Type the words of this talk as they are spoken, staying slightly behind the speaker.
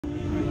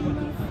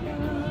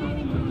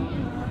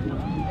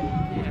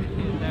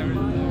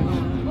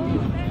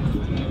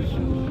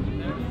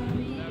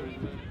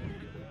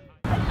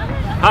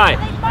Hi,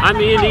 I'm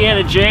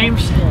Indiana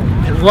James,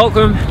 and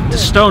welcome to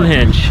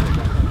Stonehenge.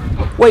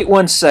 Wait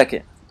 1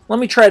 second. Let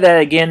me try that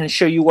again and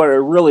show you what it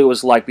really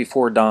was like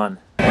before dawn.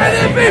 And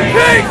there be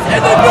peace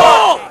in the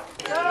north!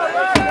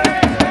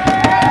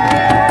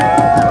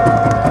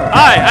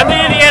 Hi, I'm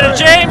Indiana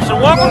James,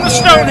 and welcome to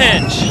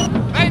Stonehenge.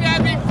 May there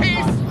be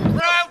peace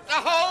throughout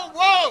the whole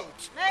world!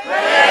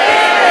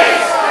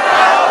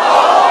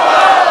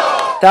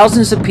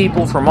 Thousands of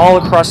people from all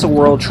across the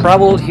world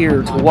traveled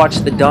here to watch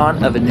the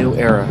dawn of a new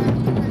era.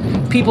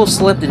 People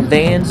slept in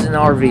vans and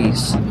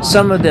RVs,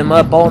 some of them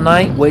up all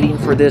night waiting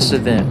for this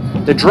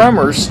event. The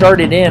drummers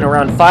started in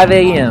around 5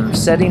 a.m.,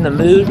 setting the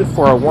mood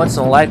for a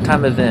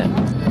once-in-a-lifetime event.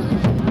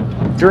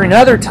 During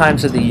other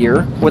times of the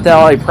year,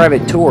 without a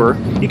private tour,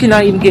 you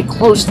cannot even get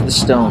close to the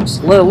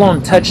stones, let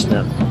alone touch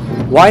them.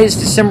 Why is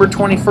December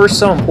 21st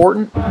so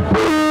important?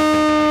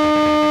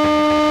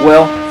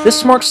 Well,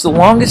 this marks the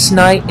longest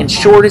night and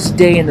shortest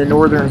day in the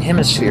Northern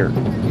Hemisphere.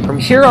 From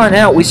here on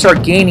out, we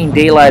start gaining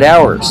daylight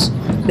hours.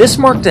 This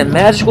marked a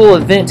magical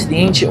event to the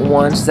ancient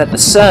ones that the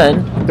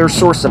sun, their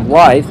source of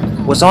life,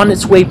 was on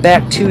its way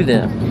back to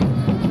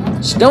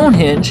them.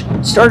 Stonehenge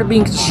started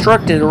being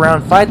constructed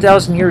around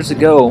 5,000 years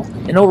ago,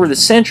 and over the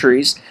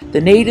centuries,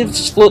 the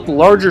natives float the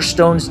larger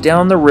stones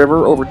down the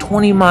river over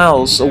 20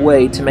 miles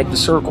away to make the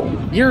circle.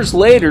 Years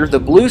later, the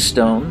blue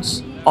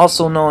stones,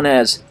 also known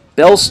as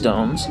bell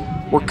stones,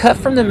 were cut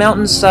from the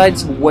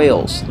mountainsides of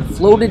Wales and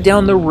floated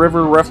down the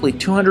river roughly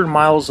 200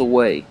 miles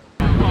away.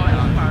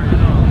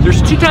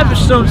 There's two types of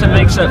stones that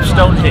makes up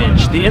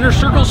Stonehenge. The inner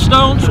circle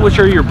stones, which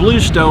are your blue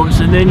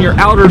stones, and then your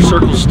outer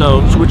circle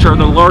stones, which are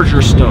the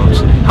larger stones.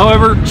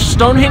 However,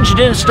 Stonehenge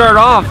didn't start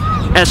off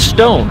as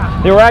stone.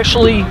 They were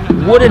actually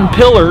wooden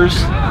pillars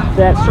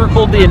that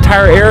circled the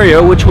entire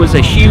area, which was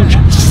a huge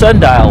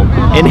sundial.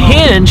 And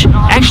henge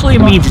actually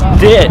means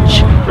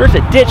ditch. There's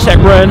a ditch that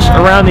runs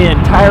around the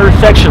entire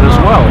section as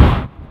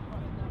well.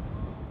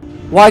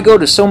 Why go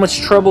to so much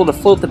trouble to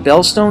float the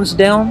bell stones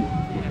down?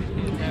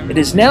 It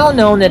is now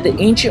known that the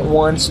ancient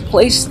ones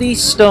placed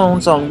these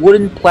stones on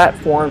wooden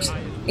platforms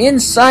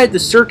inside the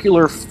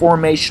circular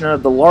formation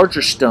of the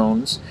larger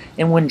stones,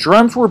 and when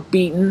drums were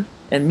beaten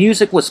and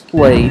music was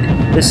played,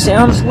 the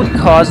sounds would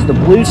cause the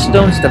blue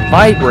stones to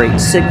vibrate,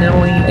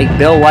 signaling a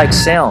bell-like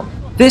sound.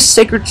 This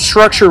sacred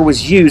structure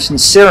was used in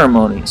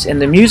ceremonies,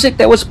 and the music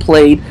that was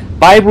played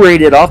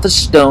vibrated off the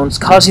stones,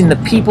 causing the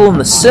people in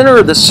the center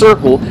of the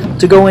circle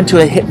to go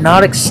into a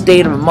hypnotic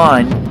state of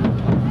mind.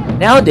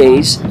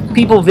 Nowadays,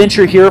 people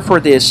venture here for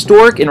the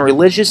historic and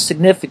religious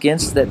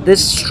significance that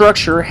this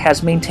structure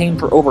has maintained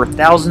for over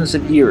thousands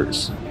of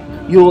years.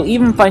 You will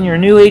even find your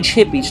New Age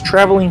hippies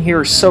traveling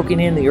here soaking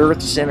in the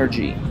Earth's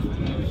energy.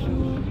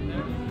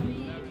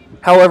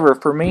 However,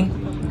 for me,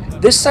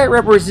 this site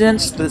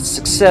represents the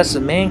success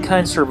of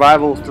mankind's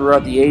survival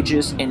throughout the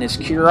ages and his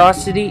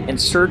curiosity and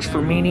search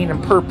for meaning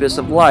and purpose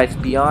of life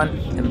beyond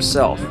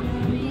himself.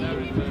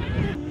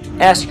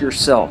 Ask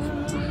yourself,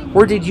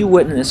 where did you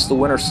witness the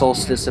Winter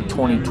Solstice of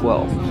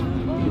 2012?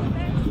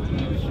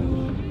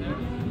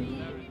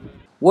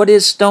 What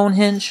is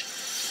Stonehenge?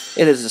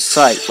 It is a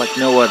site like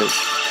no other.